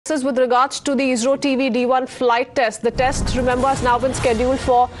is with regards to the ISRO TV-D1 flight test. The test, remember, has now been scheduled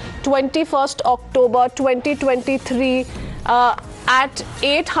for 21st October 2023 at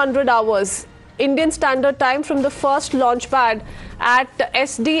 800 hours Indian Standard Time from the first launch pad at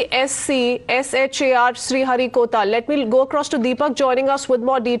SDSC SHAR Sriharikota. Let me go across to Deepak joining us with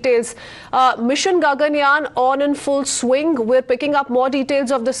more details. Mission Gaganyaan on in full swing. We're picking up more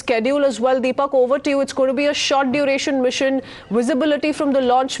details of the schedule as well. Deepak, over to you. It's going to be a short duration mission. Visibility from the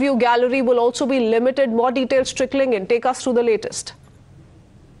launch view gallery will also be limited. More details trickling in. Take us through the latest.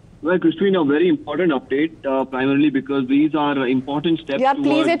 Well, Christine, a very important update, primarily because these are important steps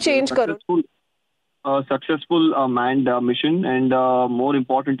towards successful manned mission, and more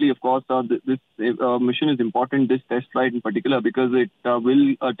importantly, of course, this mission is important, this test flight in particular, because it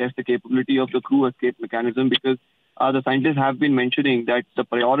will test the capability of the crew escape mechanism, because the scientists have been mentioning that the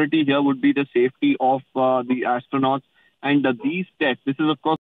priority here would be the safety of the astronauts, and these tests, this is of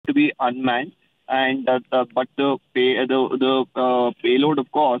course to be unmanned, and but the payload,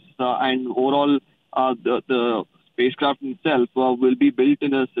 of course, and overall the spacecraft itself will be built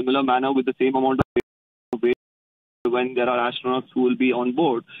in a similar manner with the same amount of weight when there are astronauts who will be on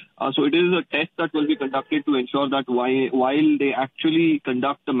board. So it is a test that will be conducted to ensure that while they actually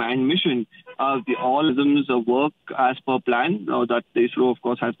conduct a manned mission, all systems work as per plan that the ISRO, of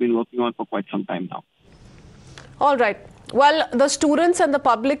course, has been working on for quite some time now. All right. Well, the students and the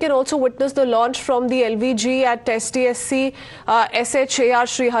public can also witness the launch from the LVG at SDSC SHAR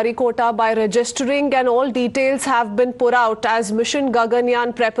Sriharikota by registering, and all details have been put out as Mission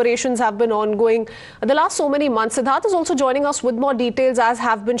Gaganyaan preparations have been ongoing the last so many months. Siddharth is also joining us with more details as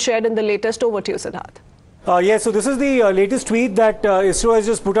have been shared in the latest. Over to you, Siddharth. Yes, so this is the latest tweet that ISRO has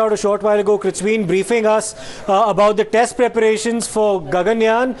just put out a short while ago. Kritzween briefing us about the test preparations for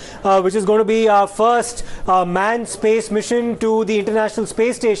Gaganyaan, which is going to be our first manned space mission to the International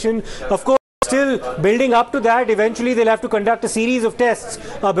Space Station. Of course, still building up to that. Eventually they'll have to conduct a series of tests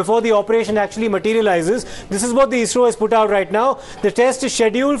before the operation actually materializes. This is what the ISRO has put out right now. The test is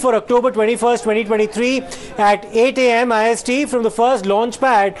scheduled for October 21st, 2023 at 8 a.m. IST from the first launch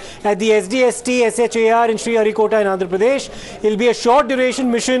pad at the SDST SHAR in Sriharikota in Andhra Pradesh. It will be a short duration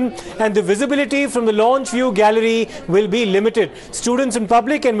mission, and the visibility from the launch view gallery will be limited. Students and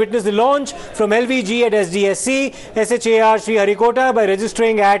public can witness the launch from LVG at SDSC SHAR Sriharikota by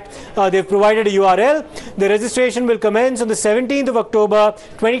registering at, they've provided a URL. The registration will commence on the 17th of October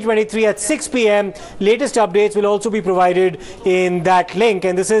 2023 at 6 p.m. Latest updates will also be provided in that link,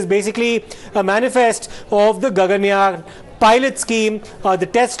 and this is basically a manifest of the Gaganyaan pilot scheme, the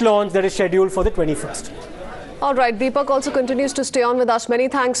test launch that is scheduled for the 21st. All right, Deepak also continues to stay on with us. Many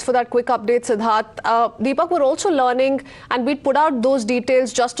thanks for that quick update, Siddharth. Deepak, we're also learning, and we put out those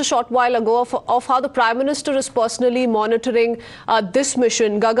details just a short while ago of how the Prime Minister is personally monitoring this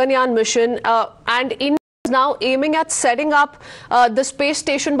mission, Gaganyaan mission, and India is now aiming at setting up the space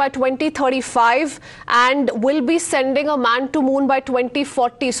station by 2035 and will be sending a man to moon by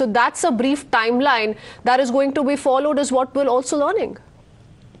 2040. So that's a brief timeline that is going to be followed, is what we're also learning.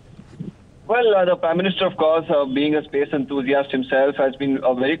 Well, the Prime Minister, of course, being a space enthusiast himself, has been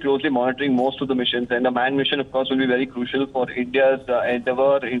very closely monitoring most of the missions. And the manned mission, of course, will be very crucial for India's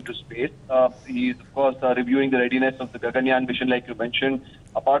endeavor into space. He is, of course, reviewing the readiness of the Gaganyaan mission, like you mentioned.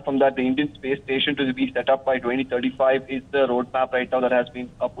 Apart from that, the Indian space station to be set up by 2035 is the roadmap right now that has been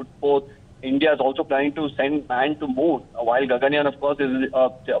put forth. India is also planning to send man to moon, while Gaganyaan, of course, is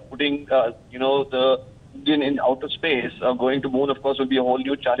putting, the Indian in outer space. Going to moon, of course, will be a whole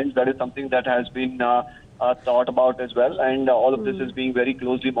new challenge. That is something that has been thought about as well. And all of this is being very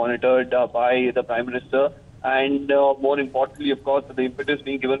closely monitored by the Prime Minister. And more importantly, of course, the impetus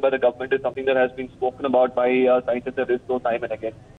being given by the government is something that has been spoken about by scientists at ISRO time and again.